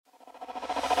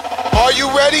Are you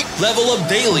ready? Level Up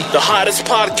Daily, the hottest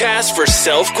podcast for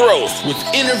self-growth with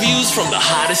interviews from the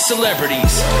hottest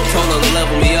celebrities. Told her to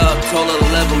level me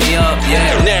up,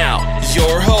 yeah. Now,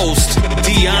 your host,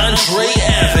 DeAndre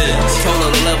Evans. Told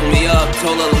her to level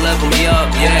me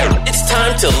up, yeah. It's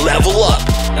time to level up.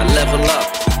 Now level up.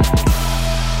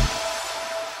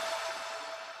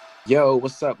 Yo,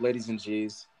 what's up, ladies and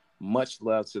G's? Much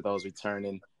love to those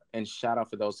returning, and shout out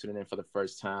for those tuning in for the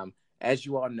first time. As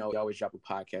you all know, we always drop a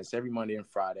podcast every Monday and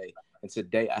Friday, and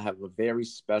today I have a very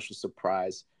special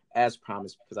surprise, as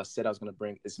promised, because I said I was going to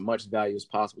bring as much value as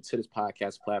possible to this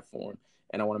podcast platform,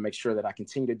 and I want to make sure that I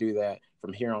continue to do that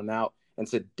from here on out. And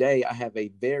today I have a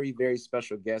very, very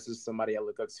special guest. This is somebody I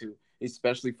look up to,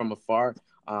 especially from afar.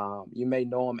 You may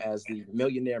know him as the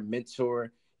Millionaire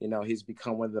Mentor. You know, he's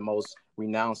become one of the most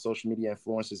renowned social media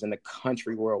influencers in the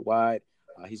country worldwide.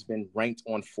 He's been ranked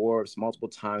on Forbes multiple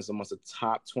times amongst the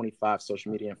top 25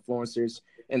 social media influencers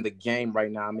in the game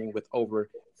right now. I mean, with over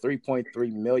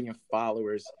 3.3 million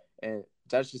followers. And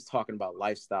that's just talking about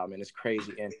lifestyle, man. It's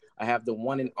crazy. And I have the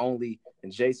one and only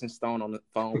Jason Stone on the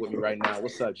phone with me right now.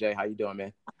 What's up, Jay? How you doing,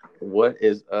 man? What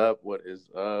is up?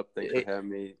 Thanks for having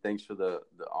me. Thanks for the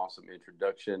awesome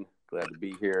introduction. Glad to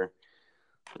be here.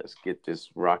 Let's get this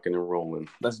rocking and rolling.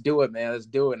 Let's do it, man. Let's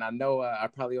do it. And I know I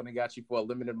probably only got you for a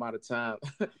limited amount of time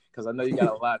because I know you got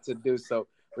a lot to do. So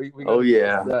we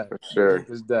for sure.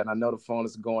 It's done. I know the phone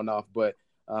is going off, but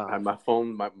my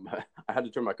phone, I had to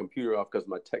turn my computer off because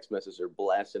my text messages are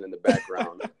blasting in the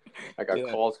background. I got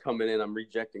calls coming in. I'm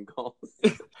rejecting calls.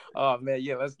 Oh man,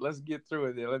 yeah. Let's get through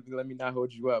it. Then. Let me not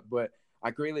hold you up, but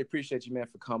I greatly appreciate you, man,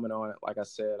 for coming on. Like I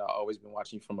said, I've always been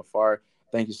watching you from afar.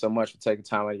 Thank you so much for taking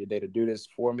time out of your day to do this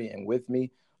for me and with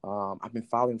me. I've been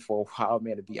following for a while,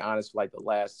 man, to be honest, for like the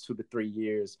last 2 to 3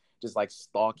 years, just like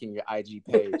stalking your IG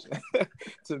page.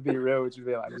 To be real with you,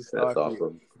 man, like just stalking. That's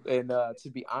awesome. And to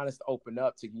be honest, open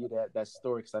up to you that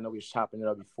story, because I know we were chopping it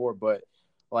up before, but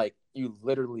like you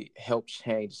literally helped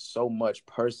change so much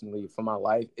personally for my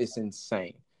life. It's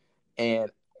insane. And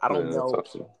I don't know.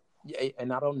 Awesome. Yeah,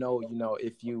 and I don't know,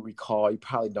 if you recall, you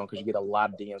probably don't because you get a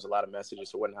lot of DMs, a lot of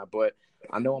messages or whatnot. But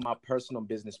I know on my personal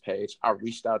business page, I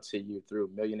reached out to you through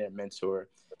Millionaire Mentor.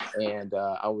 And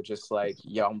I was just like,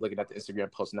 yo, I'm looking at the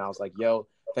Instagram post now. I was like, yo,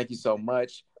 thank you so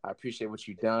much. I appreciate what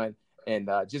you've done. And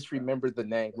just remember the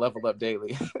name, Level Up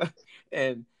Daily.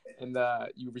 and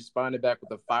you responded back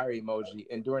with a fire emoji.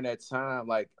 And during that time,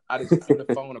 like, I just threw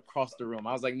the phone across the room.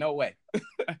 I was like, no way.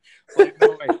 Like, no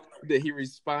way. Did he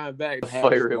respond back?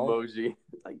 Fire emoji.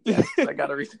 Like, yes, I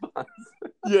got a response.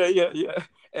 Yeah.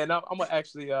 And I'm gonna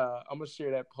actually I'm gonna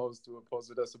share that post to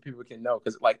post it up so people can know,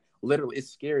 because like literally it's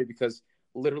scary, because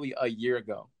literally a year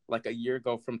ago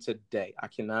from today, I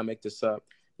cannot make this up,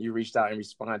 you reached out and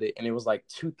responded, and it was like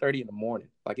 2:30 in the morning.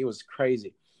 Like, it was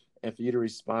crazy. And for you to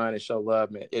respond and show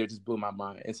love, man, it just blew my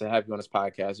mind. And to have you on this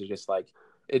podcast is just like,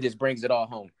 it just brings it all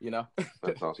home,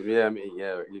 That's awesome. Yeah, I mean,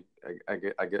 I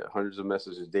get hundreds of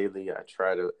messages daily.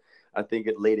 I think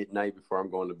it late at night before I'm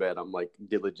going to bed, I'm like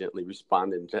diligently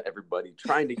responding to everybody,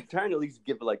 trying to at least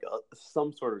give like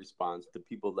some sort of response to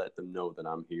people, let them know that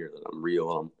I'm here, that I'm real,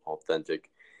 I'm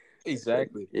authentic.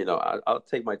 Exactly. And, I'll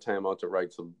take my time out to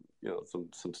write some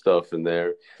stuff in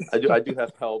there. I do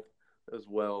have help as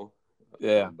well.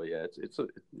 Yeah. But yeah, it's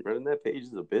running that page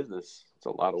is a business. It's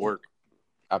a lot of work.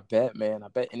 I bet, man.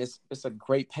 And it's a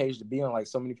great page to be on. Like,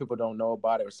 so many people don't know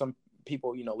about it, or some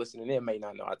people, listening in may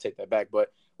not know. I take that back, but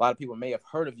a lot of people may have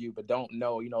heard of you, but don't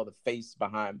know, the face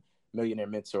behind Millionaire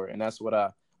Mentor. And that's what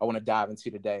I want to dive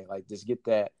into today. Like, just get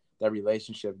that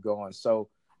relationship going. So,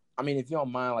 I mean, if you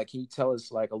don't mind, like, can you tell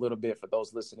us like a little bit, for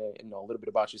those listening, a little bit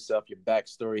about yourself, your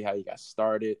backstory, how you got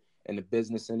started in the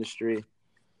business industry?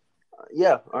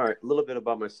 Yeah. All right. A little bit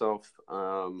about myself.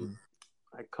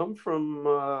 I come from,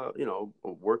 a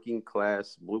working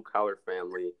class, blue collar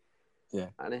family. Yeah.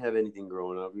 I didn't have anything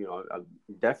growing up. I'm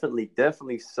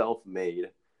definitely self-made.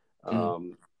 I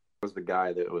was the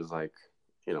guy that was like,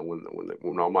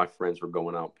 when all my friends were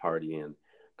going out partying,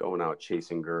 going out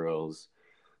chasing girls,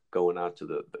 going out to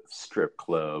the strip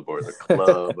club or the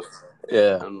club.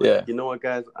 Yeah. I'm like, you know what,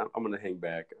 guys? I'm going to hang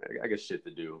back. I got shit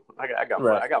to do. I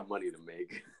got money to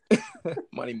make.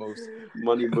 Money moves.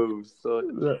 Money moves.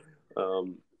 So,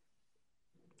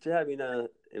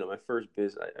 my first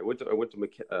business, I went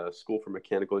to school for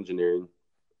mechanical engineering.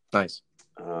 Nice.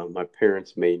 My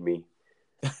parents made me.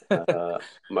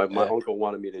 My uncle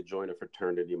wanted me to join a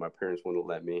fraternity. My parents wouldn't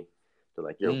let me. They're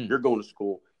like, you're going to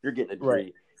school. You're getting a degree.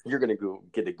 Right. You're gonna go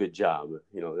get a good job.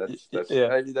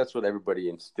 That's what everybody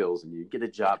instills in you. Get a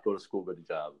job, go to school, get a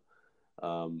job.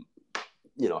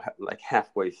 Like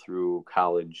halfway through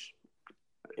college,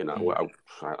 you know,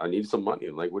 I need some money.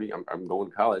 I'm like, what do you? I'm going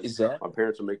to college. Exactly. My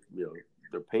parents are making, you know,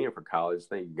 they're paying for college.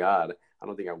 Thank God. I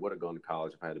don't think I would have gone to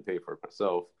college if I had to pay for it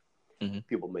myself. Mm-hmm.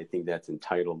 People may think that's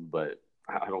entitled, but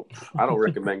I don't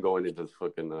recommend going into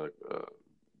fucking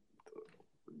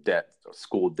debt,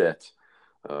 school debt.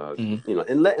 You know,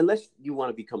 unless you want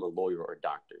to become a lawyer or a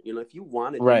doctor. You know, if you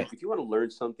want to, if you want to learn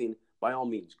something, by all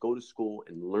means, go to school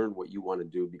and learn what you want to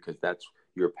do because that's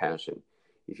your passion.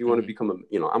 If you want to become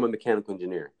you know, I'm a mechanical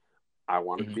engineer. I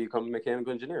wanted to become a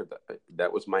mechanical engineer.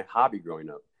 That was my hobby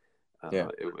growing up.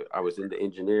 I was into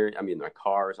engineering. I mean, my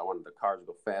cars. I wanted the cars to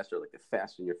go faster, like the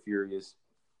Fast and Your Furious.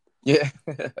 Yeah,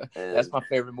 that's my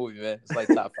favorite movie, man. It's like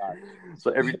top 5.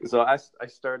 So I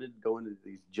started going to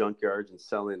these junkyards and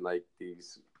selling like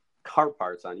these car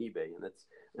parts on eBay,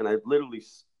 and I literally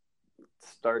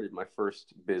started my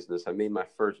first business. I made my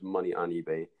first money on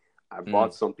eBay. I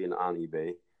bought something on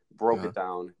eBay, broke it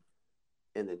down,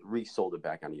 and then resold it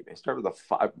back on eBay. I started with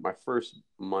my first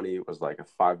money was like a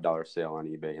 $5 sale on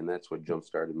eBay, and that's what jump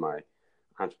started my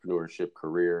entrepreneurship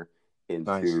career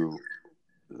into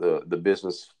the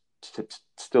business.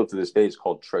 Still to this day, it's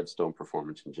called Treadstone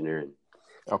Performance Engineering.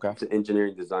 Okay, it's an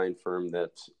engineering design firm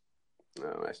that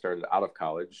I started out of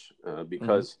college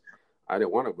because I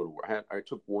didn't want to go to work. I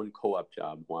took one co-op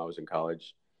job while I was in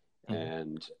college,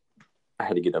 and I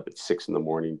had to get up at 6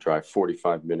 a.m, drive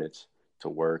 45 minutes to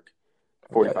work.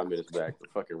 45 minutes back, the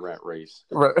fucking rat race,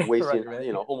 wasting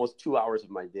you know, almost 2 hours of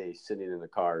my day sitting in the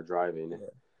car driving,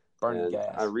 burning and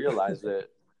gas. I realized that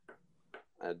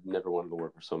I'd never wanted to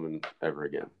work for someone ever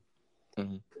again.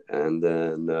 And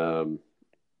then,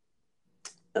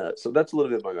 so that's a little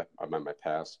bit about my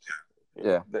past.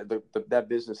 That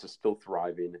business is still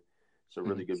thriving. It's a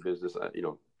really good business. You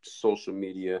know, social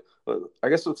media. I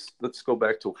guess let's go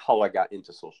back to how I got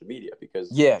into social media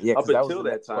because up until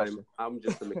that time, I'm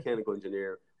just a mechanical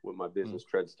engineer with my business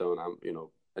Treadstone. I'm, you know,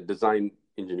 a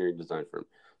engineering design firm.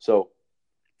 So,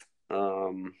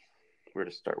 where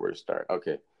to start?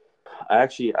 Okay,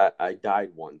 I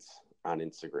died once on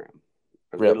Instagram.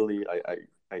 Literally,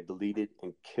 I deleted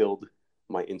and killed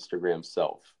my Instagram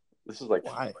self. This is like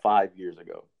 5 years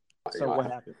ago. So what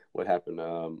happened? What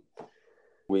happened?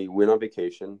 We went on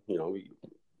vacation. You know, we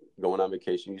going on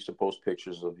vacation. You used to post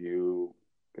pictures of you.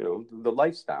 You know, the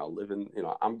lifestyle, living. You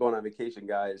know, I'm going on vacation,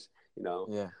 guys. You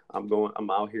know, I'm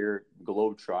out here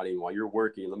globetrotting while you're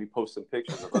working. Let me post some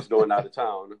pictures of us going out of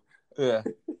town. Yeah.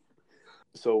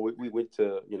 So we went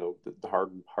to, you know, the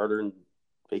hard-earned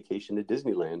vacation to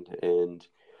Disneyland and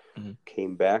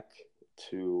came back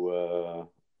to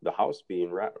the house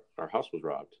being robbed. Our house was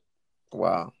robbed.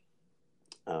 Wow.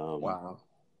 Wow.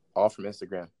 All from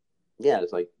Instagram. Yeah,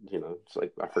 it's like, you know, it's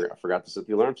like I forgot to set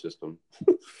the alarm system.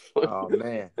 Oh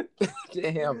man.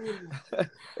 Damn.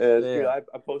 And you know,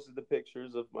 I posted the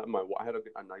pictures of my I had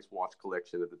a nice watch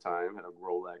collection at the time. I had a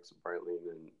Rolex, a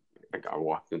Breitling, and I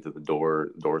walked into the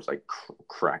door's like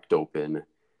cracked open.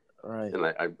 Right. And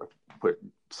I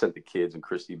sent the kids and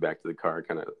Christy back to the car.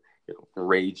 Kind of, you know,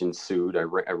 rage ensued. I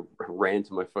ran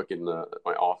to my fucking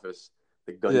my office.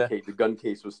 The gun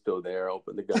case was still there. I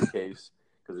opened the gun case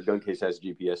because the gun case has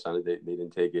GPS on it. They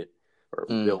didn't take it, or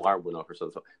the alarm went off or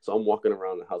something. So I'm walking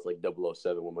around the house like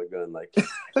 007 with my gun. Like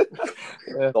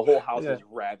the whole house is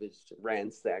ravaged,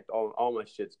 ransacked. All my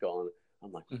shit's gone.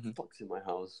 I'm like, what the fuck's in my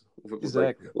house?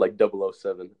 Exactly. Like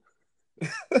 007.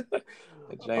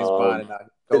 James Bond and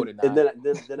GoldenEye.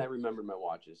 And then I remembered my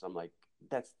watches. I'm like,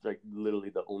 that's like literally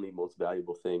the only most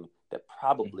valuable thing that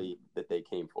probably that they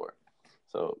came for.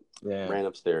 So ran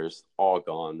upstairs, all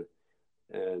gone.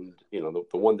 And you know,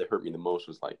 the one that hurt me the most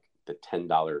was like the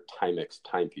 $10 Timex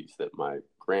timepiece that my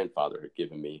grandfather had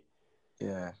given me.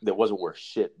 Yeah, that wasn't worth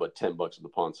shit, but $10 at the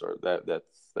pawn store.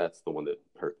 That's the one that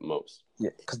hurt the most.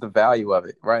 Yeah, because the value of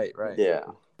it. Right. Yeah,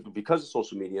 because of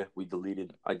social media, I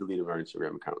deleted our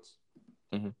Instagram accounts.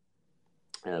 And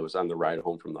I was on the ride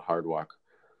home from the Hard Rock.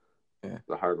 Yeah.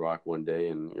 The Hard Rock one day,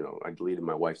 and you know, I deleted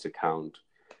my wife's account.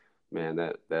 Man,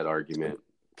 that argument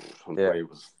it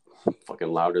was fucking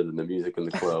louder than the music in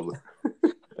the club.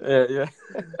 Yeah.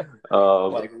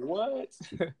 Like what?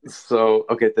 So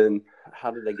okay, then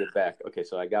how did I get back? Okay,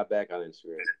 so I got back on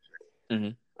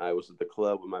Instagram. I was at the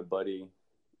club with my buddy,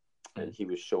 and he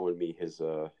was showing me his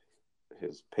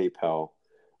PayPal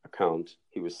account.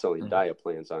 He was selling diet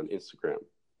plans on Instagram.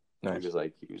 Nice.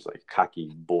 He was like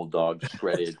cocky bulldog,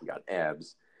 shredded, got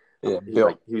abs. Yeah,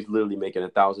 he was literally making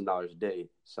 $1,000 a day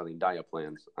selling diet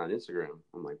plans on Instagram.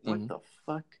 I'm like, what the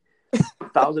fuck?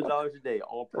 $1,000 a day,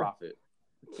 all profit.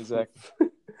 Exactly.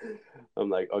 I'm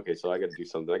like, okay, so I got to do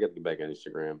something. I got to get back on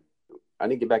Instagram. I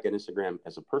didn't get back on Instagram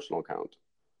as a personal account.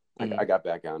 I got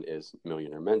back on as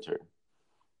Millionaire Mentor.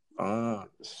 And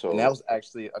that was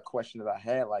actually a question that I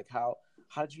had. Like, how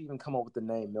did you even come up with the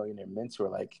name Millionaire Mentor?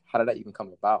 Like, how did that even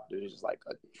come about? Did it just like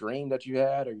a dream that you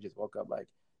had, or you just woke up like,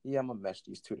 yeah, I'm gonna mesh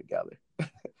these two together?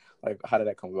 Like, how did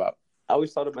that come about? I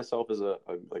always thought of myself as a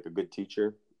good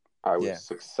teacher. I was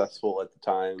successful at the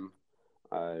time.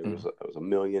 I was a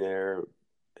millionaire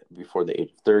before the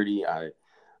age of 30. I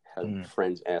had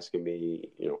friends asking me,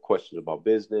 questions about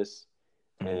business,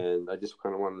 and I just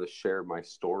kind of wanted to share my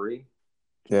story,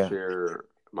 share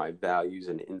my values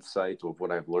and insights of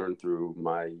what I've learned through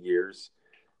my years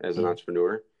as an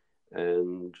entrepreneur,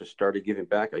 and just started giving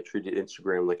back. I treated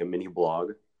Instagram like a mini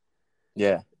blog.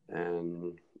 Yeah.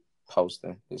 And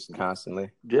posting just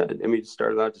constantly. Yeah. I mean, it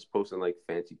started out just posting like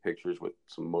fancy pictures with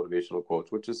some motivational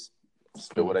quotes, which is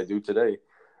still what I do today.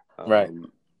 Right.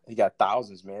 You got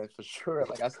thousands, man, for sure.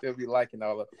 Like, I still be liking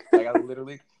all of, like, I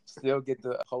literally still get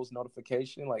the post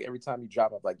notification. Like, every time you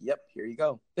drop, I'm like, yep, here you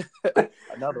go.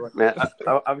 Another one. Man,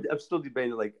 I'm still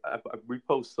debating. Like, I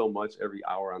repost so much every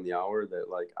hour on the hour that,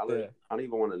 like, I don't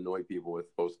even want to annoy people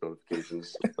with post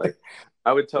notifications. Like,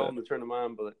 I would tell them to turn them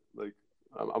on, but, like,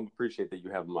 I appreciate that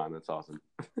you have them on. That's awesome.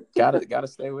 Gotta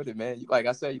stay with it, man. Like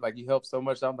I said, like, you help so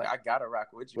much. I'm like, I gotta rock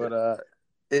with you. But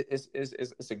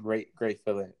it's a great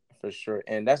feeling for sure.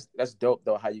 And that's dope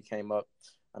though, how you came up.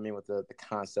 I mean, with the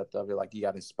concept of it, like, you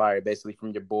got inspired basically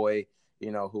from your boy,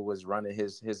 who was running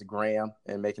his gram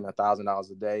and making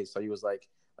 $1,000 a day. So he was like,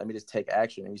 let me just take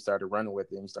action, and you started running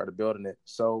with it and you started building it.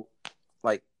 So,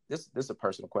 like, this is a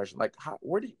personal question. Like,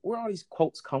 where all these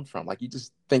quotes come from? Like, you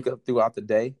just think of throughout the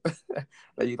day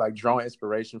that you like draw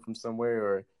inspiration from somewhere,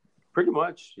 or? Pretty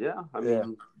much, yeah. I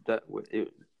mean,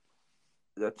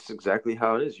 that's exactly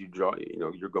how it is. You draw,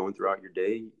 you're going throughout your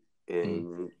day,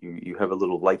 and you have a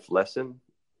little life lesson,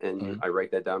 and I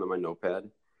write that down on my notepad.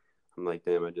 I'm like,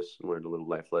 damn, I just learned a little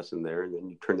life lesson there, and then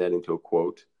you turn that into a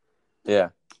quote. Yeah.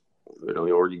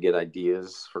 Or you get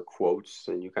ideas for quotes,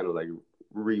 and you kind of like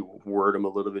reword them a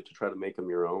little bit to try to make them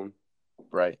your own.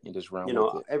 Right. You just run with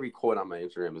it. Every quote on my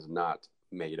Instagram is not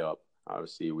made up.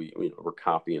 Obviously, we're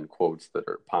copying quotes that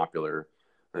are popular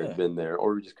or have been there,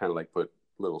 or we just kind of like put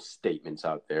little statements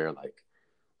out there, like,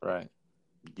 right,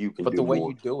 you can. But the way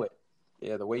you do it,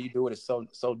 the way you do it is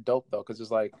so dope though, because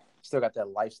it's like still got that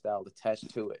lifestyle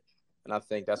attached to it, and I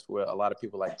think that's where a lot of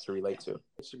people like to relate to.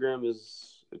 Instagram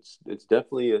it's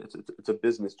definitely it's a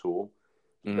business tool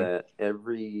that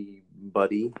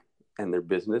everybody and their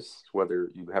business, whether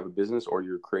you have a business or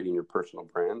you're creating your personal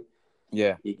brand.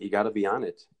 Yeah, you got to be on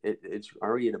it. It's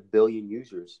already at 1 billion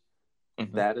users.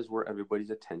 That is where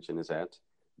everybody's attention is at.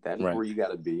 That is where you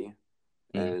got to be.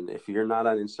 And if you're not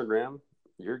on Instagram,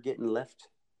 you're getting left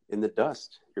in the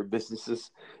dust. Your business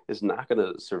is not going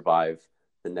to survive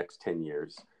the next 10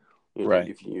 years. Right.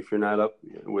 If you're not up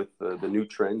with the new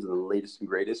trends and the latest and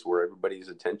greatest, where everybody's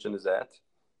attention is at,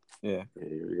 you're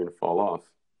going to fall off.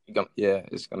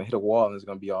 It's gonna hit a wall, and it's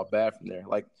gonna be all bad from there.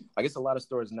 Like, I guess a lot of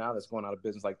stores now that's going out of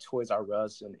business, like Toys R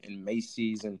Us and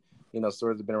Macy's, and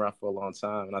stores have been around for a long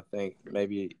time. And I think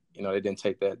maybe they didn't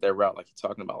take that route, like you're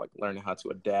talking about, like learning how to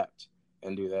adapt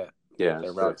and do that. Yeah,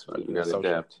 you got to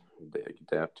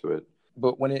adapt to it.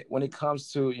 But when it comes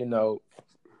to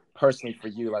personally for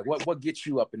you, like what gets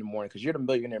you up in the morning? Because you're the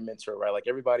Millionaire Mentor, right? Like,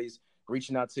 everybody's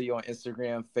reaching out to you on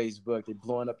Instagram, Facebook, they're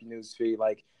blowing up your newsfeed.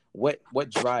 Like, what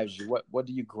drives you? What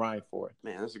do you grind for?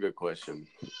 Man, that's a good question.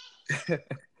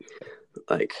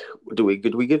 Like, do we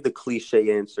give the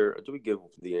cliche answer, or do we give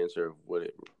the answer of what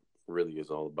it really is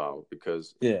all about?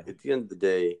 Because at the end of the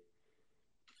day,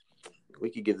 we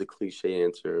could give the cliche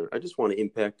answer. I just want to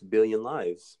impact 1 billion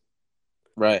lives.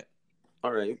 Right.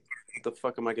 All right. What the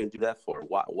fuck am I going to do that for?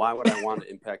 Why would I want to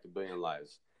impact 1 billion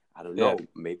lives? I don't know.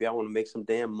 Maybe I want to make some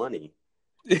damn money.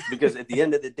 Because at the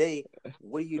end of the day,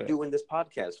 what are you doing this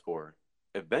podcast for?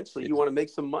 Eventually, you want to make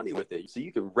some money with it, so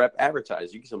you can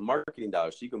advertise, you get some marketing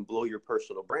dollars, so you can blow your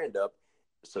personal brand up,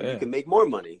 so you can make more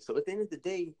money. So at the end of the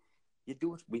day, we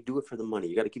do it for the money.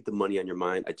 You got to keep the money on your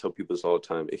mind. I tell people this all the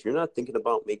time. If you're not thinking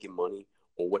about making money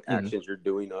or what actions you're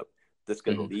doing that's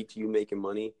going to lead to you making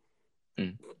money,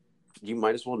 you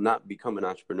might as well not become an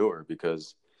entrepreneur,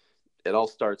 because it all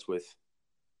starts with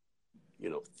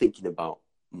thinking about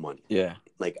money. Yeah.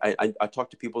 Like, I talk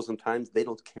to people sometimes, they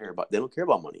don't care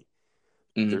about money.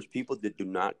 There's people that do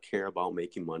not care about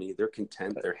making money. They're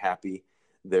content, they're happy,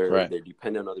 they're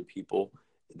dependent on other people.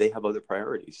 They have other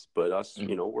priorities. But us,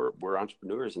 we're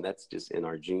entrepreneurs, and that's just in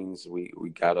our genes. We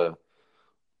gotta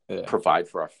provide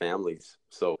for our families.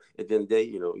 So at the end of the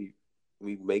day,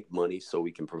 we make money so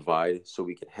we can provide, so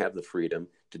we can have the freedom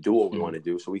to do what we want to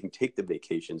do, so we can take the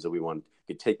vacations that we want.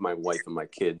 I can take my wife and my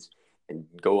kids and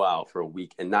go out for a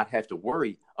week and not have to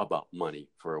worry about money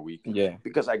for a week. Yeah.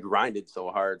 Because I grinded so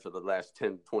hard for the last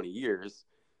 10, 20 years.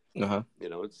 Uh-huh.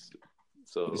 It's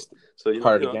so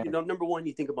part of the game. number one,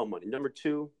 you think about money. Number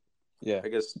two, yeah, I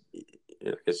guess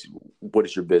what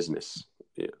is your business?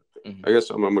 Yeah. Mm-hmm. I guess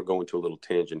I'm gonna go into a little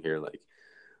tangent here, like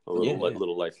a little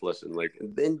little life lesson. Like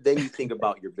then you think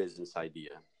about your business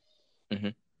idea. Mm-hmm.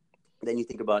 Then you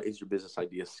think about, is your business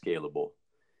idea scalable?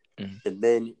 Mm-hmm. And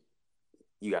then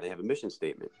you got to have a mission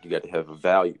statement. You got to have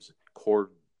core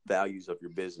values of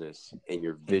your business and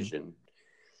your vision.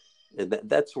 Mm-hmm. And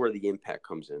that's where the impact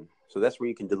comes in. So that's where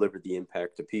you can deliver the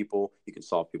impact to people. You can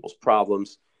solve people's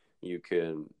problems. You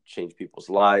can change people's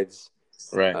lives.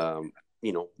 Right.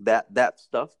 That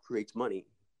stuff creates money.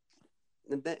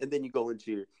 And then you go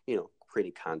into your,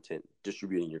 creating content,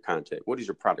 distributing your content. What is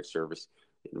your product, service?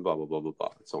 Blah, blah, blah, blah, blah,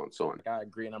 and so on and so on. I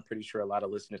agree. And I'm pretty sure a lot of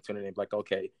listeners tuning in like,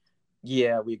 okay,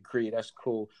 yeah, we agree. That's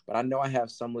cool. But I know I have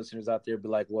some listeners out there be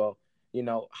like, well,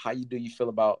 how do you feel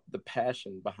about the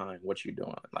passion behind what you're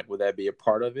doing? Like, would that be a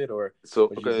part of it? Or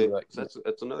so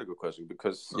that's another good question,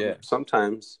 because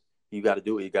sometimes you got to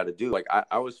do what you got to do. Like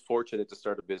I was fortunate to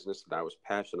start a business that I was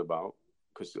passionate about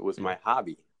because it was my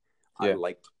hobby. I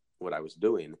liked what I was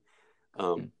doing.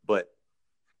 But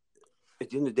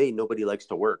at the end of the day, nobody likes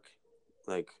to work.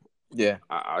 Like,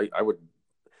 I would,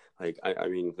 like, I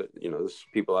mean, there's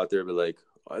people out there be like,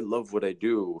 I love what I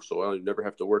do, so I'll never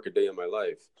have to work a day in my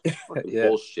life. Fucking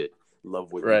bullshit.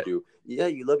 Love what you do. Yeah,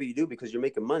 you love what you do because you're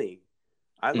making money.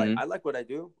 I like what I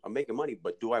do. I'm making money,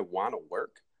 but do I want to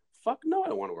work? Fuck no, I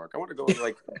don't want to work. I want to go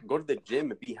go to the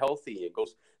gym and be healthy and go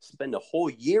spend a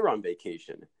whole year on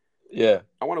vacation. Yeah.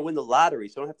 I want to win the lottery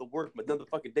so I don't have to work another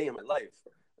fucking day in my life.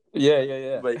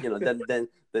 Yeah. But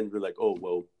then we're like, oh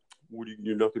well,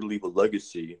 you're not going to leave a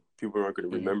legacy. People aren't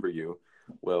going to remember you.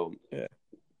 Well,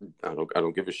 I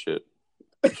don't give a shit.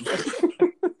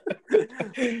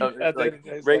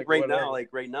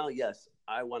 Right now, yes,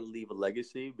 I want to leave a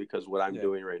legacy because what I'm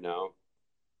doing right now,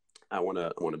 I want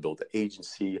to build an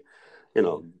agency. I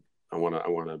want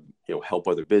to help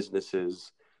other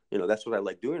businesses. That's what I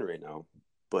like doing right now.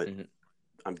 But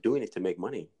I'm doing it to make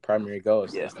money. Primary goal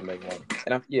is to make money.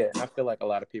 And I feel like a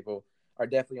lot of people are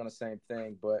definitely on the same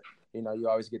thing, but you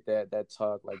always get that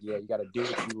talk like, you got to do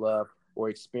what you love or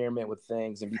experiment with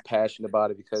things and be passionate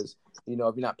about it, because if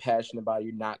you're not passionate about it,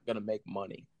 you're not going to make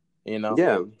money.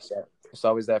 So it's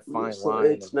always that fine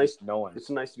line. It's nice knowing. It's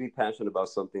nice to be passionate about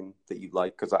something that you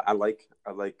like, because I like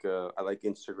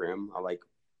Instagram. I like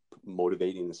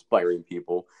motivating, inspiring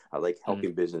people. I like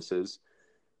helping businesses.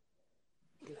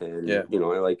 And I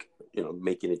like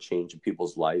making a change in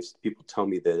people's lives. People tell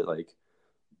me that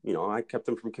I kept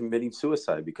them from committing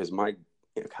suicide because my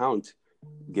account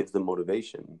gives them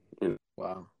motivation.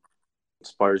 Wow.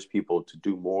 Inspires people to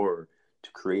do more,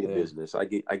 to create a business. I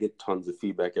get tons of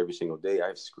feedback every single day.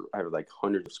 I have like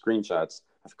hundreds of screenshots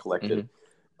I've collected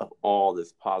of all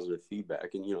this positive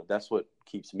feedback, and that's what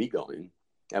keeps me going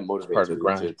and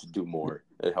motivates me to do more.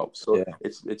 It helps. So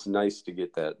it's nice to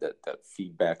get that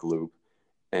feedback loop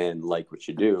and like what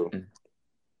you do.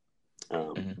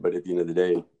 But at the end of the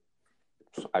day,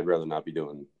 I'd rather not be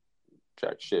doing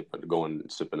jack shit, but going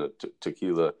and sipping a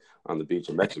tequila on the beach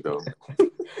in Mexico.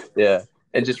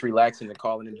 And just relaxing and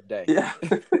calling it a day.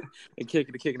 And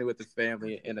kicking it with the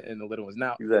family and the little ones.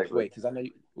 Now, wait, because I know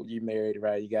you married,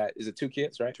 right? You got, is it 2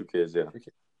 kids, right? 2 kids, yeah.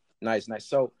 Nice.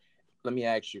 So let me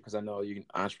ask you, because I know you're an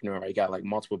entrepreneur, right? You got like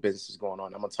multiple businesses going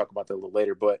on. I'm going to talk about that a little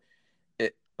later, but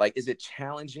is it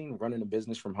challenging running a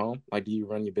business from home? Like, do you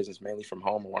run your business mainly from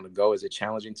home or want to go? Is it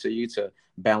challenging to you to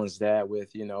balance that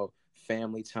with,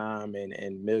 family time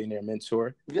and Millionaire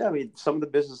Mentor? Yeah, I mean, some of the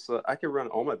business, I can run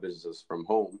all my businesses from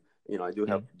home. I do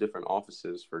have different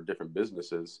offices for different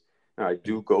businesses. And I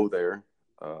do go there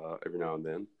every now and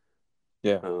then.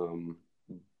 Yeah.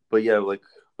 But yeah, like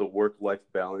the work-life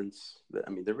balance, I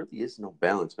mean, there really is no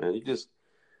balance, man. You just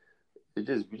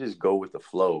go with the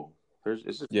flow.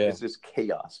 It's just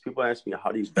chaos. People ask me,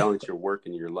 how do you balance your work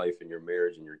and your life and your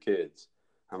marriage and your kids?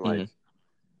 I'm like,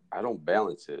 I don't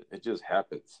balance it. It just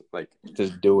happens. Like,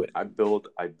 just do it. I build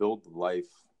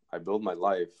my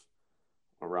life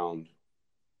around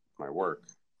my work.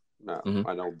 No,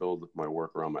 I don't build my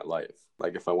work around my life.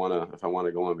 Like, if I wanna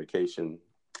go on vacation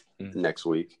next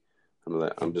week,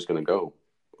 I'm just gonna go,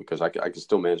 because I can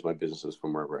still manage my businesses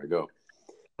from wherever I go.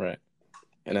 Right.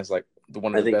 And that's like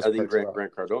I think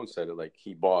Grant Cardone said it, like,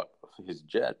 he bought his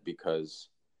jet because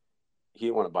he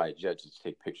didn't want to buy a jet just to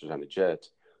take pictures on a jet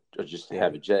or just to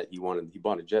have a jet. He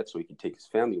bought a jet so he could take his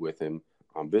family with him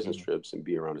on business trips and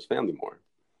be around his family more.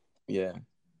 Yeah.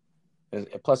 And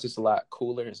plus, it's a lot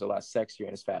cooler, it's a lot sexier,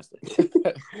 and it's faster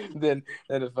than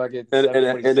the fucking and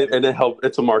 747. and it helps.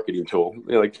 It's a marketing tool.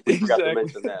 You know, like we forgot to Exactly.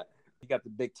 mention that. You got the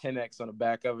big 10X on the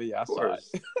back of it. Yeah, I Of saw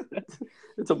course, it.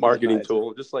 it's a marketing nice.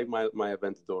 tool, just like my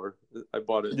Aventador. I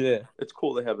bought it. Yeah, It's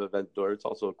cool to have an Aventador. It's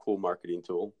also a cool marketing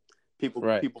tool. People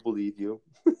Right. believe you.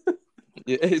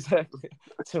 yeah, exactly.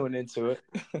 Tune into it.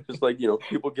 Just like, you know,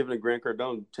 people giving a Grant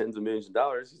Cardone tens of millions of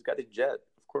dollars. He's got a jet.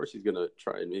 Of course, he's gonna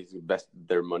try and he's invest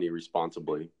their money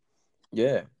responsibly.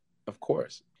 Yeah, of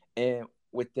course. And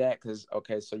with that, because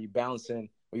so you balancing.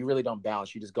 Well, you really don't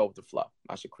balance. You just go with the flow.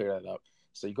 I should clear that up.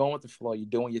 So you're going with the flow. You're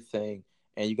doing your thing,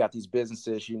 and you got these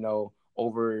businesses,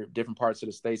 over different parts of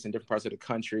the states and different parts of the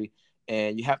country,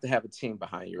 and you have to have a team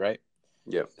behind you, right?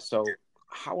 Yeah. So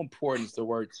how important is the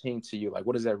word team to you? Like,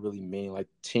 what does that really mean? Like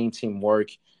teamwork,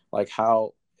 like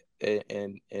how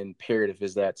and imperative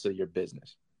is that to your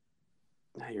business?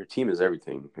 Your team is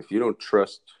everything. If you don't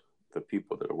trust the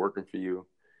people that are working for you,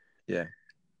 Yeah.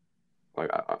 like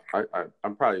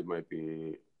I'm probably might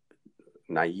be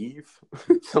naive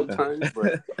sometimes,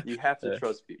 but you have to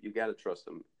trust people. You got to trust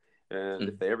them. And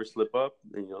if they ever slip up,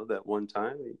 you know, that one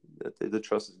time, the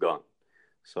trust is gone.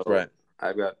 So Right.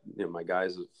 I've got, you know, my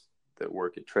guys that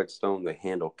work at Treadstone, they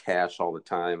handle cash all the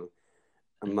time.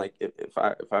 I'm like, if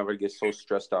I ever get so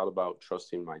stressed out about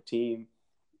trusting my team,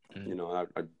 you know,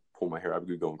 I'd pull my hair. I'd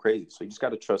be going crazy. So you just got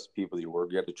to trust the people that you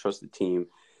work. You have to trust the team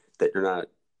that you're not,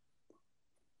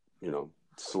 you know,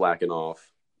 slacking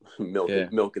off,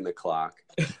 milking the clock,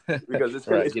 because it's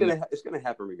gonna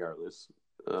happen regardless.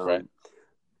 Right.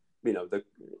 You know,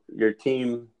 your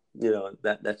team. You know,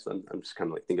 that's I'm just kind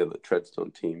of like thinking of the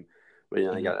Treadstone team, but you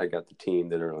know, I got the team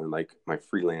that are like my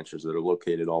freelancers that are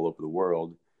located all over the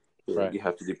world. You know, you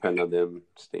have to depend on them,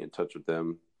 stay in touch with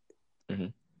them.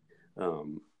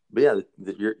 But yeah,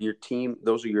 your team,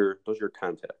 those are your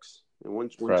contacts. And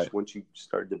once you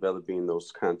start developing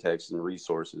those contacts and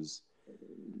resources,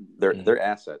 they're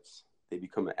assets. They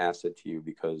become an asset to you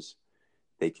because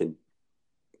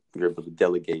you're able to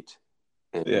delegate,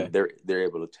 and they're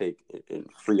able to take and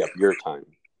free up your time.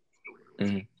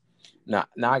 Now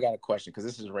I got a question, because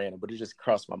this is random, but it just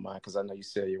crossed my mind because I know you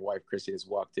said your wife Chrissy has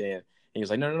walked in and he was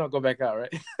like, no, go back out,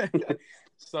 right?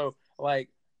 So like,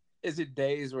 is it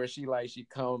days where you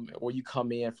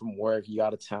come in from work, you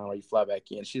out of town, or you fly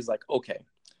back in? She's like, okay,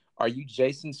 are you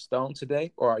Jason Stone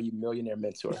today, or are you Millionaire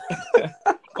Mentor?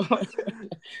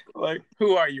 Like,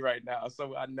 who are you right now?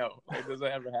 So I know. Like, does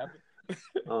that ever happen?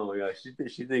 Oh my gosh,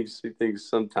 she thinks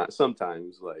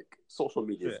sometimes like social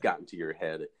media has gotten to your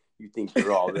head. You think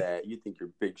you're all that. You think you're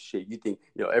big shit. You think,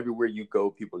 you know, everywhere you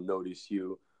go, people notice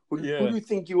you. Who do you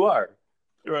think you are?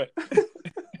 Right.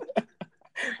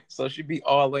 So she'd be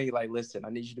all in, like, listen, I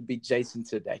need you to be Jason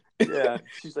today. Yeah.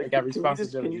 She's like, got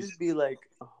can you just be like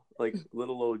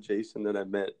little old Jason that I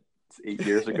met 8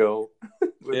 years ago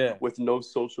with no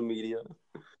social media?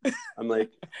 I'm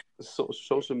like,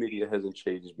 social media hasn't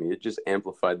changed me. It just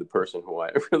amplified the person who I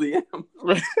really am.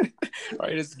 Right.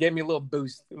 Just gave me a little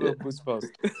boost post.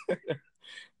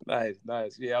 Nice.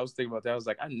 Yeah, I was thinking about that. I was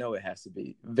like, I know it has to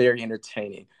be very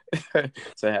entertaining to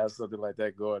have something like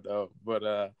that going on.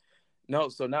 But no,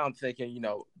 so now I'm thinking, you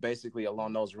know, basically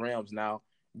along those realms. Now,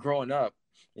 growing up,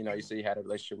 you know, you say you had a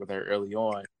relationship with her early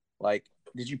on. Like,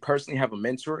 did you personally have a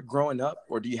mentor growing up,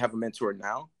 or do you have a mentor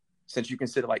now? Since you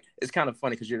consider, like, it's kind of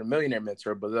funny because you're the Millionaire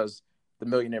Mentor, but does the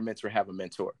Millionaire Mentor have a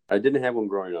mentor? I didn't have one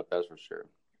growing up, that's for sure.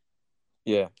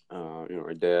 Yeah. You know,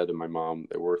 my dad and my mom,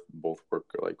 they both work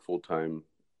like full-time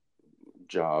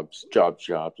jobs,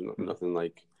 nothing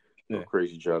like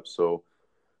crazy jobs. So,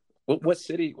 what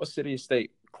city or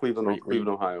state? Cleveland,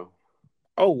 Ohio.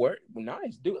 Oh, where?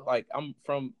 Nice, dude. Like, I'm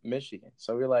from Michigan,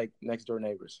 so we're like next door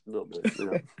neighbors. A little bit, you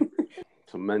know.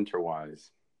 So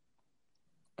mentor-wise,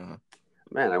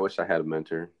 man, I wish I had a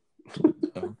mentor.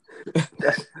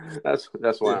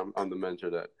 That's why I'm the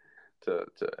mentor to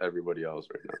everybody else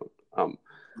right now.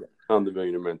 I'm the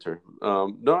Millionaire Mentor.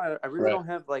 No, I really don't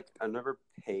have, like, I never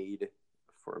paid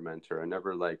for a mentor. I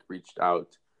never like reached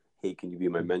out, hey, can you be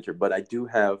my mentor? But I do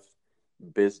have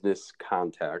business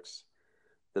contacts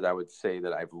that I would say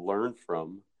that I've learned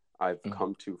from, I've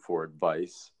come to for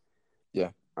advice. Yeah.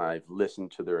 I've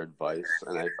listened to their advice,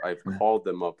 and I've called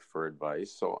them up for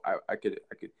advice. So I could,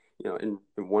 you know, in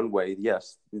one way,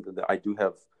 yes, I do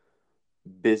have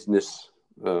business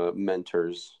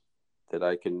mentors that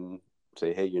I can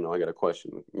say, hey, you know, I got a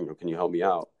question, you know, can you help me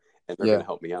out? And they're going to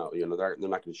help me out. You know, they're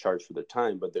not going to charge for their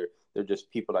time, but they're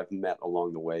just people I've met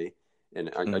along the way.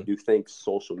 And I do thank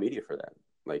social media for that.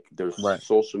 Like,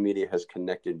 social media has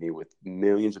connected me with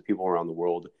millions of people around the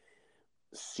world,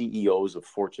 CEOs of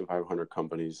Fortune 500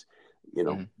 companies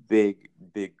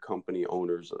big company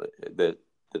owners that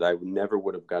I never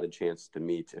would have got a chance to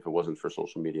meet if it wasn't for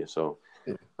social media. So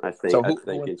I thank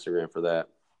Instagram for that.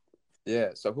 Yeah.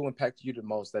 So who impacted you the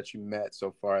most that you met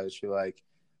so far that you're like,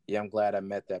 yeah, I'm glad I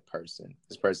met that person.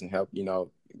 This person helped,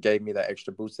 gave me that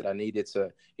extra boost that I needed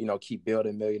to, keep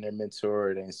building Millionaire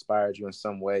Mentor. It inspired you in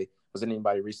some way. Was it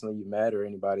anybody recently you met or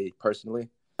anybody personally?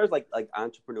 There's like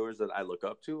entrepreneurs that I look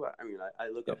up to. I mean, I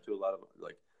look up to a lot of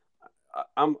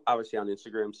I'm obviously on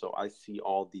Instagram, so I see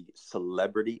all the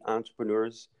celebrity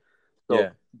entrepreneurs. So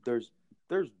there's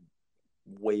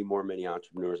way more many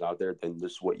entrepreneurs out there than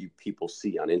just what you people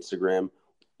see on Instagram,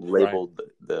 labeled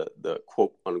the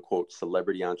quote unquote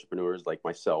celebrity entrepreneurs like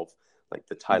myself, like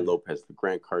the Ty Lopez, the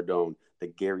Grant Cardone, the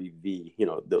Gary V.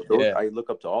 I look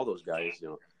up to all those guys.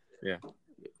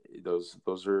 Those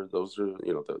are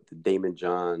the Damon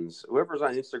Johns, whoever's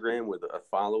on Instagram with a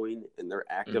following and they're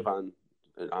active on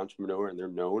an entrepreneur and they're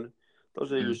known.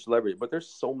 Those are your celebrities. But there's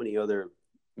so many other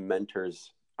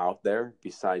mentors out there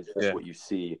besides just what you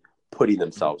see putting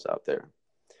themselves out there.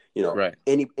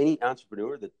 Any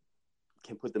entrepreneur that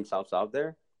can put themselves out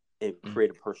there and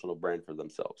create a personal brand for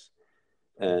themselves.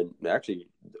 And actually,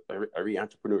 every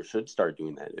entrepreneur should start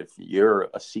doing that. If you're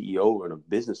a CEO and a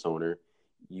business owner,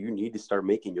 you need to start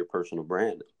making your personal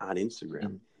brand on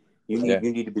Instagram. You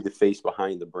need to be the face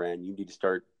behind the brand. You need to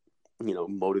start,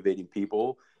 motivating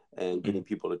people and getting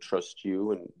people to trust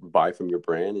you and buy from your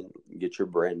brand and get your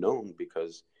brand known,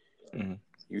 because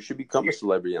you should become a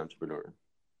celebrity entrepreneur.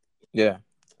 Yeah.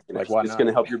 It's going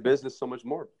to help your business so much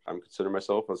more. I'm considering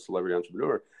myself a celebrity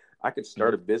entrepreneur. I could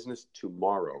start a business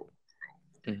tomorrow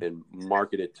and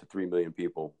market it to 3 million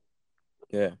people.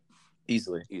 Yeah.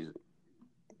 Easily.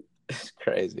 It's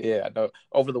crazy. Yeah, I know.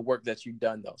 Over the work that you've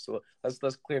done, though. So let's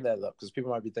clear that up, because people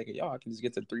might be thinking, I can just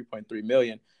get to 3.3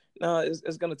 million. No,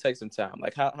 it's going to take some time.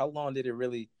 Like, how long did it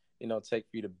really, take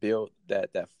for you to build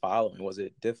that following? Was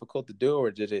it difficult to do,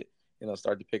 or did it,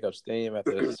 start to pick up steam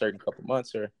after a certain couple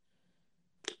months? Or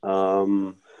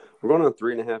we're going on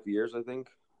 3.5 years, I think.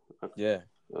 Yeah.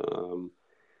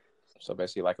 So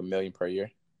basically like 1 million per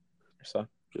year or so.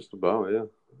 Just about, yeah.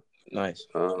 Nice.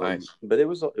 But it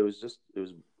was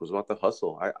about the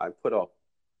hustle.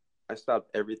 I stopped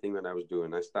everything that I was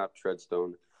doing. I stopped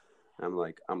Treadstone.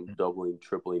 I'm doubling,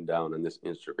 tripling down on this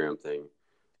Instagram thing.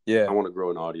 Yeah. I want to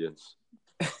grow an audience.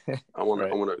 I want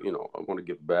to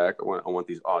give back. I want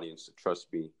these audience to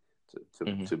trust me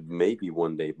to maybe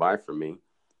one day buy from me.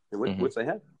 And which I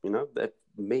have, that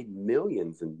made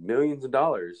millions and millions of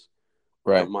dollars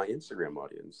from my Instagram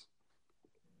audience.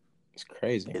 It's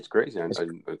crazy. It's crazy.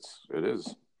 It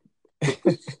is.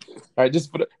 All right,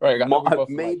 just put it. All right, I've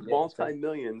made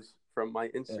multi-millions from my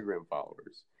Instagram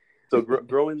followers. So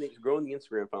growing the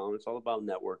Instagram following, it's all about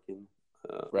networking,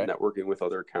 networking with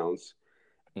other accounts,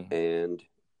 and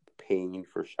paying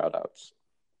for shout outs.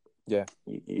 Yeah.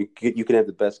 You can have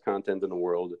the best content in the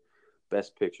world,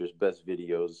 best pictures, best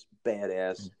videos,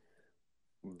 badass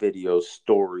videos,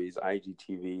 stories,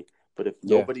 IGTV. But if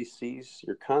nobody sees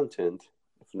your content,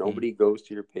 if nobody goes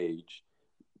to your page,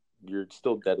 you're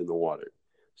still dead in the water.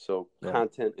 So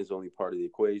content is only part of the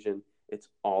equation. It's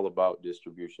all about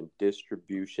distribution.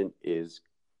 Distribution is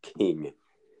king.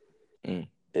 And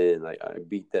I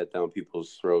beat that down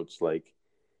people's throats. Like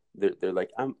they're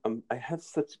like, I have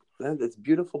such this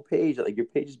beautiful page. Like, your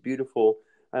page is beautiful.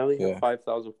 I only have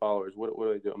 5,000 followers. What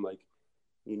do I do? I'm like,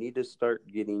 you need to start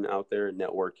getting out there and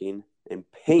networking and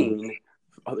paying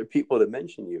for other people to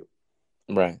mention you.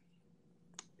 Right.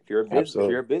 If you're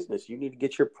a business, you need to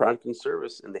get your product and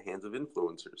service in the hands of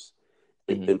influencers.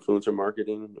 Influencer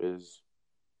marketing is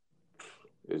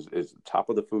top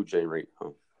of the food chain right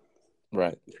now.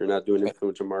 Right. If you're not doing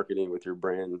influencer marketing with your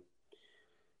brand,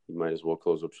 you might as well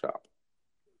close up shop.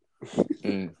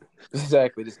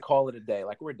 Exactly. Just call it a day.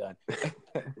 Like, we're done.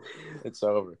 It's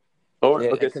over.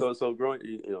 So growing,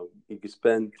 you could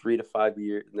spend 3 to 5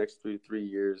 years, next 3 to 3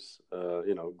 years,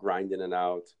 grinding it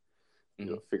out,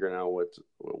 figuring out what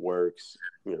works,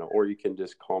 or you can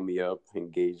just call me up,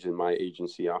 engage in my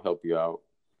agency. I'll help you out.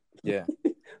 Yeah.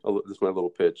 This is my little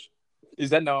pitch.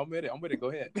 Is that no? I'm with it. Go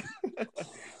ahead.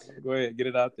 Go ahead. Get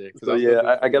it out there. So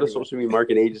I got a social media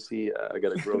marketing agency. I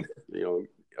got a growth,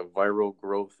 a viral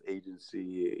growth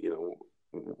agency,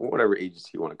 whatever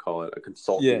agency you want to call it, a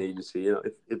consulting agency.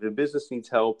 If a business needs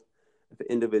help, if an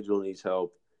individual needs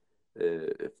help,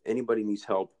 if anybody needs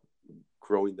help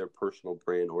growing their personal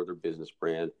brand or their business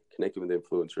brand, connecting with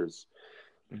influencers,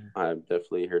 I'm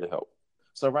definitely here to help.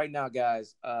 So right now,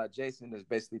 guys, Jason is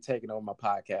basically taking over my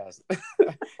podcast.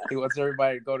 He wants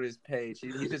everybody to go to his page.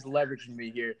 He's just leveraging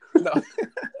me here. No,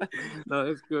 no,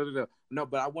 it's good enough. No,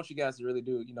 but I want you guys to really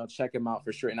do, check him out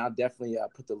for sure. And I'll definitely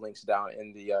put the links down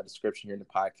in the description here in the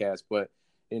podcast. But,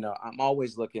 I'm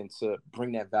always looking to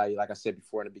bring that value. Like I said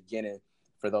before in the beginning,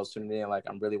 for those tuning in, like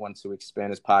I'm really wanting to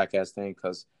expand this podcast thing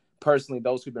because personally,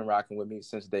 those who've been rocking with me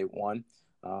since day one,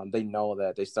 they know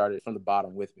that they started from the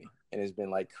bottom with me. And it's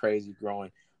been like crazy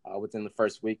growing. Within the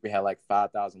first week, we had like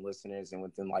 5,000 listeners. And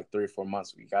within like 3 or 4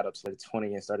 months, we got up to like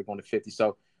 20 and started going to 50.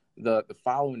 So the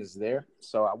following is there.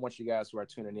 So I want you guys who are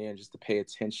tuning in just to pay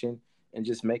attention and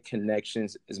just make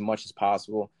connections as much as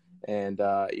possible. And,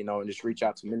 and just reach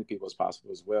out to many people as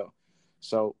possible as well.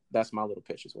 So that's my little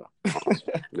pitch as well.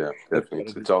 Yeah,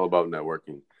 definitely. It's all about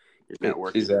networking. Your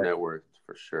network is your net worth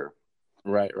for sure.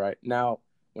 Right. Now,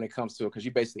 when it comes to it, because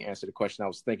you basically answered the question I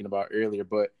was thinking about earlier,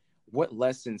 but what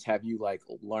lessons have you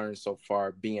learned so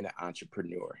far being an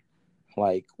entrepreneur?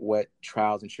 Like what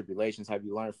trials and tribulations have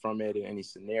you learned from it? In any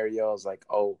scenarios like,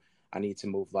 oh, I need to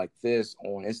move like this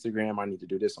on Instagram. I need to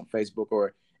do this on Facebook,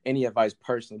 or any advice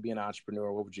personally being an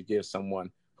entrepreneur. What would you give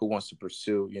someone who wants to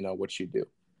pursue, what you do?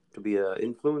 To be an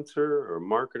influencer or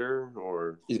marketer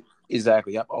or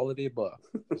exactly. Yep. All of the above.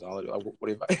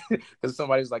 Because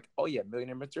somebody's like, oh yeah,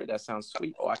 millionaire mentor. That sounds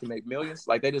sweet. Oh, I can make millions.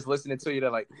 Like they just listening to you. They're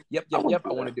like, yep. I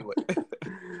want to do it.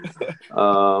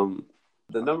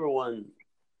 The number one,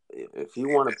 if you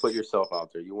want to put yourself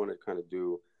out there, you want to kind of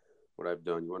do what I've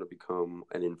done. You want to become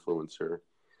an influencer.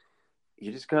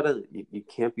 You just gotta. You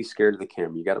can't be scared of the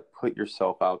camera. You got to put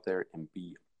yourself out there and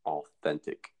be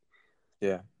authentic.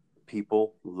 Yeah.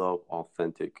 People love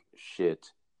authentic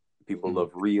shit. People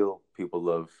love real. People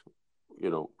love,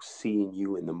 seeing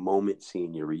you in the moment,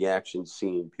 seeing your reactions,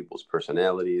 seeing people's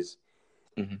personalities.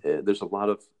 There's a lot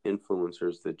of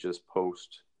influencers that just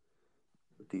post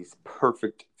these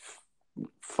perfect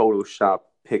Photoshop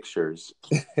pictures.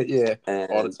 Yeah,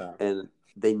 all the time. And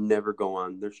they never go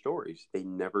on their stories. They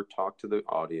never talk to the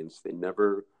audience. They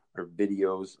never are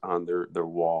videos on their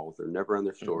walls. They're never on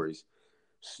their stories.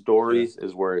 Stories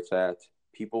is where it's at.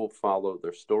 People follow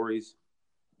their stories.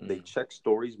 They check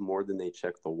stories more than they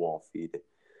check the wall feed.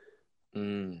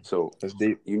 So that's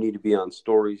deep. You need to be on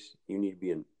stories. You need to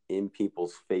be in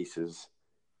people's faces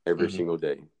every single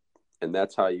day. And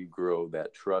that's how you grow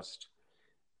that trust.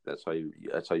 That's how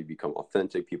you become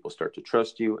authentic. People start to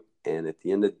trust you. And at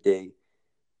the end of the day,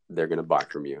 they're going to buy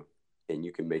from you. And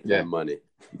you can make that money.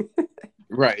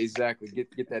 Right, exactly.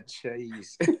 Get that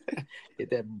cheese, get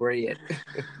that bread.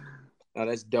 No,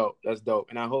 that's dope. That's dope.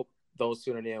 And I hope those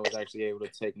tuning in was actually able to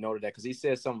take note of that because he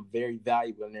said something very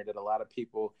valuable in there that a lot of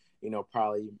people,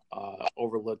 probably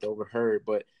overlooked, overheard.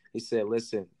 But he said,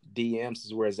 listen, DMs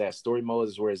is where it's at. Story mode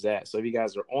is where it's at. So if you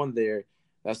guys are on there,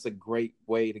 that's a great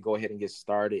way to go ahead and get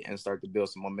started and start to build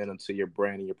some momentum to your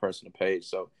brand and your personal page.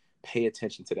 So pay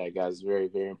attention to that, guys. It's very,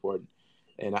 very important.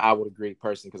 And I would agree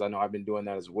personally because I know I've been doing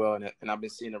that as well. And I've been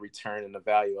seeing the return and the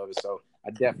value of it. So I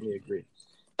definitely agree.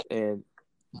 And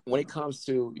when it comes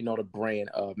to, the brand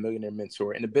of Millionaire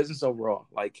Mentor and the business overall,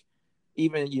 like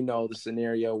even, the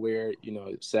scenario where,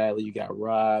 sadly you got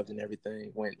robbed and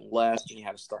everything went left and you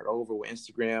had to start over with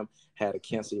Instagram, had to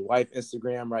cancel your wife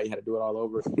Instagram, right? You had to do it all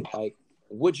over. Like,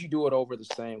 would you do it over the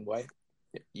same way?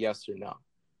 Yes or no?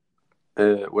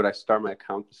 Would I start my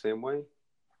account the same way?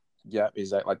 Yeah,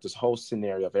 exactly. Like this whole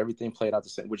scenario, if everything played out the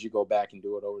same, would you go back and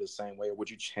do it over the same way, or would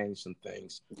you change some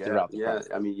things throughout the process?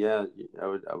 I mean,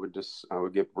 I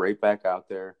would get right back out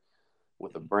there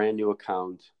with a brand new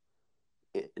account,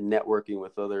 networking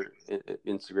with other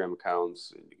Instagram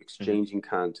accounts, exchanging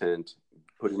content,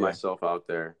 putting myself out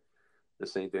there. The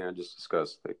same thing I just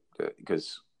discussed,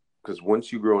 because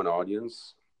once you grow an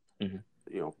audience,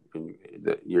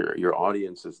 your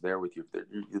audience is there with you.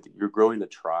 You're growing a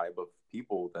tribe of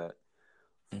people that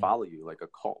follow you like a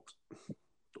cult,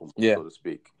 so to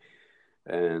speak.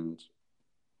 And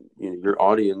your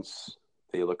audience,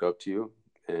 they look up to you,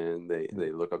 and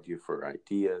they look up to you for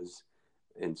ideas,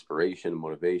 inspiration,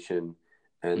 motivation,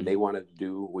 and they want to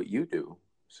do what you do.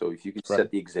 So if you can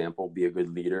set the example, be a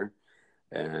good leader,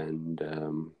 and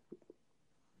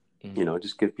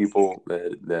just give people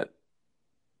that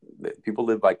people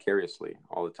live vicariously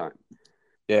all the time.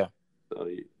 Yeah. So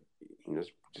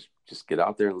just get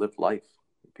out there and live life.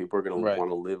 People are going to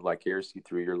want to live vicariously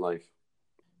through your life.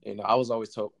 I was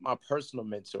always told my personal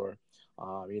mentor,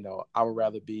 I would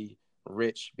rather be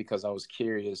rich because I was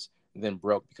curious than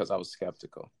broke because I was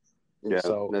skeptical. Yeah.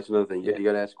 So that's another thing. You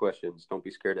got to ask questions. Don't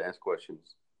be scared to ask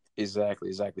questions.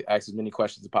 Exactly. Ask as many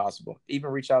questions as possible.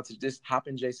 Even reach out to just hop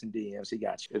in Jason DMs. He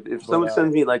got you. If someone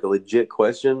sends me like a legit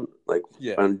question, like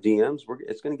on DMs,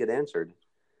 it's gonna get answered.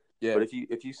 Yeah. But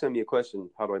if you send me a question,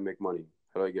 how do I make money?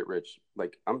 How do I get rich?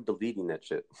 Like, I'm deleting that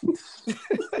shit.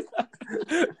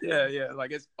 yeah.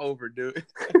 Like, it's over, dude.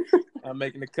 I'm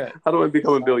making the cut. How do I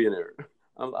become a billionaire?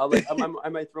 I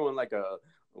might throw in like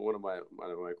one of my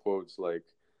quotes, like,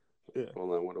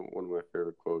 hold on, one of my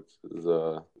favorite quotes is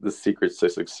the secret to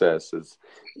success is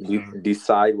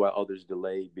decide while others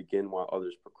delay, begin while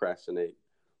others procrastinate,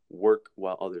 work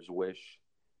while others wish,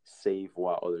 save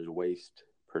while others waste,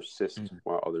 persist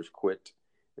while others quit,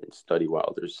 and study while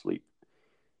others sleep.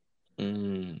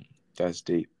 That's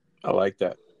deep. I like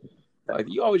that. Like,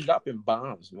 you always dropping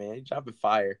bombs, man. You dropping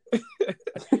fire.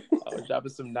 Always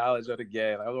dropping some knowledge on the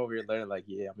game. I'm over here learning, like,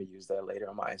 I'm gonna use that later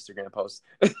on my Instagram post.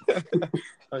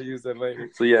 I'll use that later.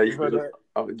 So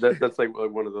that's like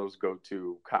one of those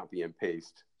go-to copy and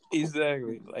paste.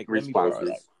 Exactly. Like,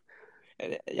 responses.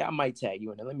 Yeah, I might tag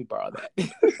you in it. Let me borrow that.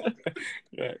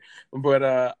 Right. But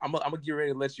I'm gonna get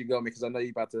ready to let you go, because I know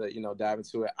you're about to, dive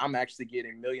into it. I'm actually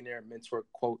getting Millionaire Mentor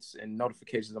quotes and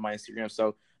notifications on my Instagram,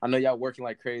 so I know y'all working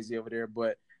like crazy over there.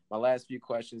 But my last few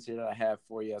questions here that I have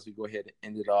for you as we go ahead and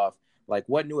end it off, like,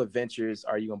 what new adventures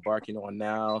are you embarking on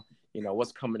now?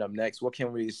 What's coming up next? What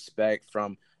can we expect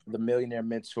from the Millionaire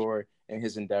Mentor and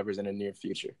his endeavors in the near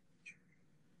future?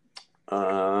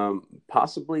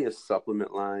 Possibly a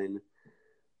supplement line.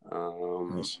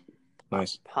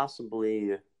 Nice.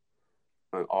 Possibly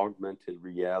an augmented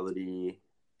reality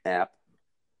app.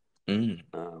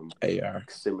 AR.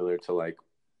 Similar to like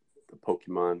the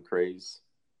Pokemon craze.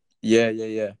 Yeah.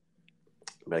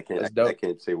 But I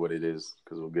can't say what it is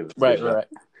because we'll give it right.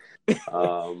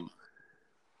 I'm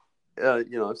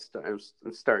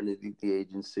starting the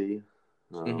agency.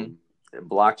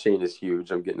 Blockchain is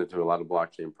huge. I'm getting into a lot of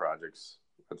blockchain projects.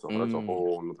 That's a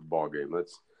whole another ball game.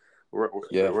 We're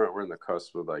in the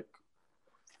cusp of like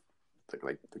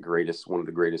one of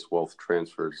the greatest wealth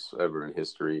transfers ever in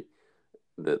history.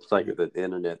 That's like the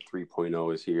internet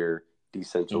 3.0 is here.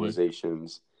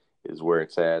 Decentralizations is where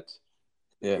it's at.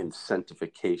 Yeah.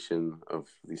 Incentivification of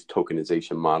these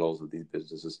tokenization models of these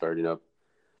businesses starting up.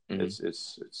 It's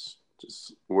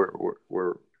just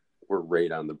we're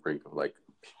right on the brink of like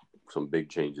some big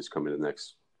changes coming in the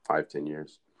next 5-10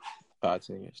 years.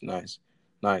 5-10 years. Nice.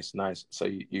 So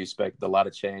you expect a lot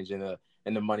of change in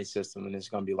the money system, and it's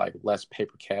going to be like less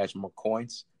paper cash, more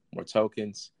coins, more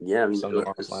tokens. Yeah, I mean, you're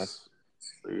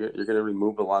going to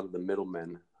remove a lot of the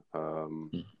middlemen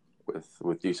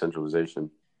with decentralization.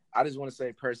 I just want to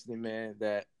say personally, man,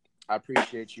 that I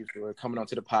appreciate you for coming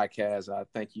onto the podcast. I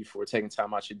thank you for taking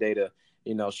time out your day to,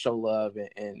 show love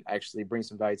and actually bring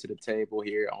some value to the table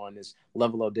here on this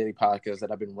Level Up Daily podcast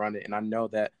that I've been running. And I know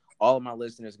that all of my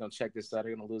listeners are going to check this out.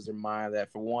 They're going to lose their mind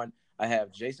that, for one, I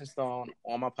have Jason Stone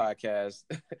on my podcast,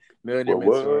 Millionaire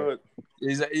Mentor.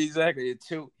 Exactly.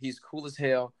 2, he's cool as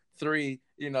hell. 3,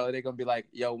 they're going to be like,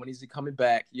 yo, when is he coming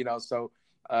back? So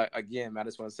again, I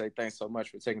just want to say thanks so much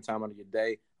for taking time out of your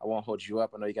day. I won't hold you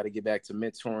up. I know you got to get back to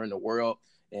mentoring the world.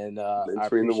 And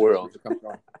mentoring the world.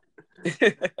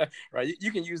 Right.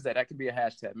 You can use that. That could be a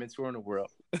hashtag, mentoring the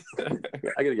world. I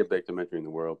got to get back to mentoring the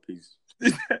world. Peace.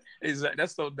 Exactly.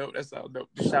 That's so dope.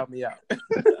 Shout me out.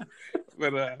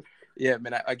 But yeah,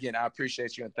 man, I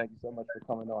appreciate you, and thank you so much for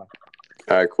coming on.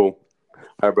 All right, cool.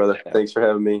 All right, brother. Thanks for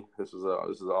having me. This is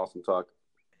an awesome talk.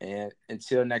 And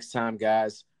until next time,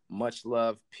 guys, much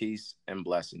love, peace, and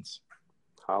blessings.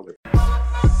 Holler.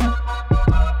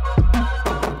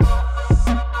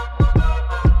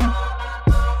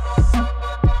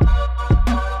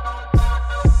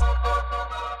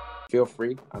 Feel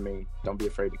free. I mean, don't be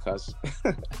afraid to cuss.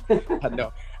 I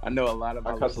know a lot of.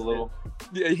 I cuss a little.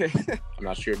 Yeah. I'm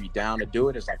not sure if you're down to do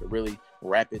it. It's like a really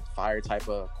rapid fire type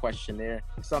of questionnaire.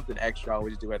 Something extra I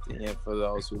always do at the end for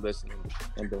those who listen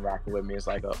and been rocking with me. It's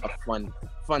like a fun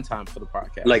time for the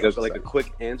podcast. Like a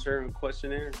quick answer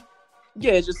questionnaire.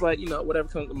 Yeah, it's just like whatever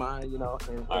comes to mind. And, all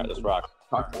right, let's rock.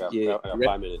 I got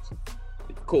 5 minutes.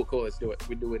 Cool. Let's do it.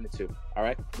 We're doing it too. All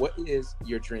right. What is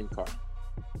your dream car?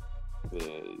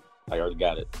 I already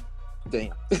got it.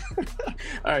 Damn.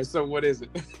 All right, so what is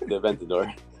it? The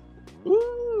Aventador.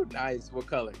 Ooh, nice. What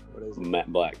color? What is it? Matte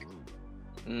black.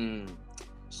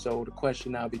 So the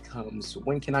question now becomes,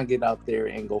 when can I get out there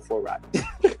and go for a ride?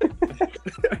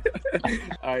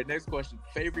 All right, next question.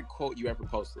 Favorite quote you ever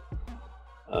posted?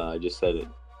 I just said it.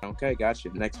 Okay, got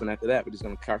you. Next one after that, we're just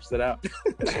going to curse it out.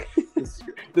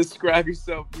 Describe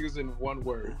yourself using one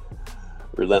word.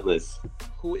 Relentless.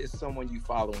 Who is someone you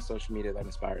follow on social media that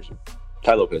inspires you?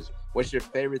 Tai Lopez. What's your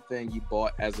favorite thing you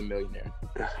bought as a millionaire?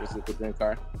 Was it the dream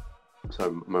car?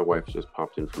 Sorry, my wife just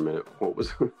popped in for a minute. What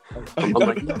was? I'm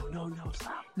like, no,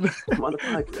 stop. I'm on the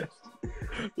podcast.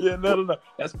 Yeah, no.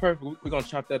 That's perfect. We're gonna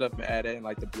chop that up and add in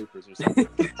like the bloopers or something.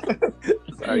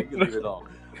 Sorry, you can leave it all.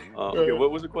 Okay,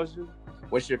 what was the question?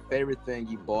 What's your favorite thing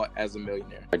you bought as a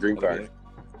millionaire? My green card.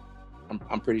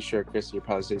 I'm pretty sure Chris, you'll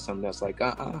probably say something else like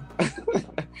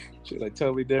She's like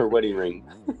totally Her different. wedding ring.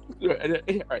 All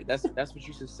right, that's what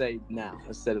you should say now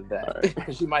instead of that.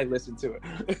 Right. She might listen to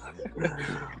it.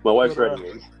 My wife's wedding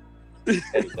ring.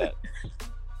 Edit that.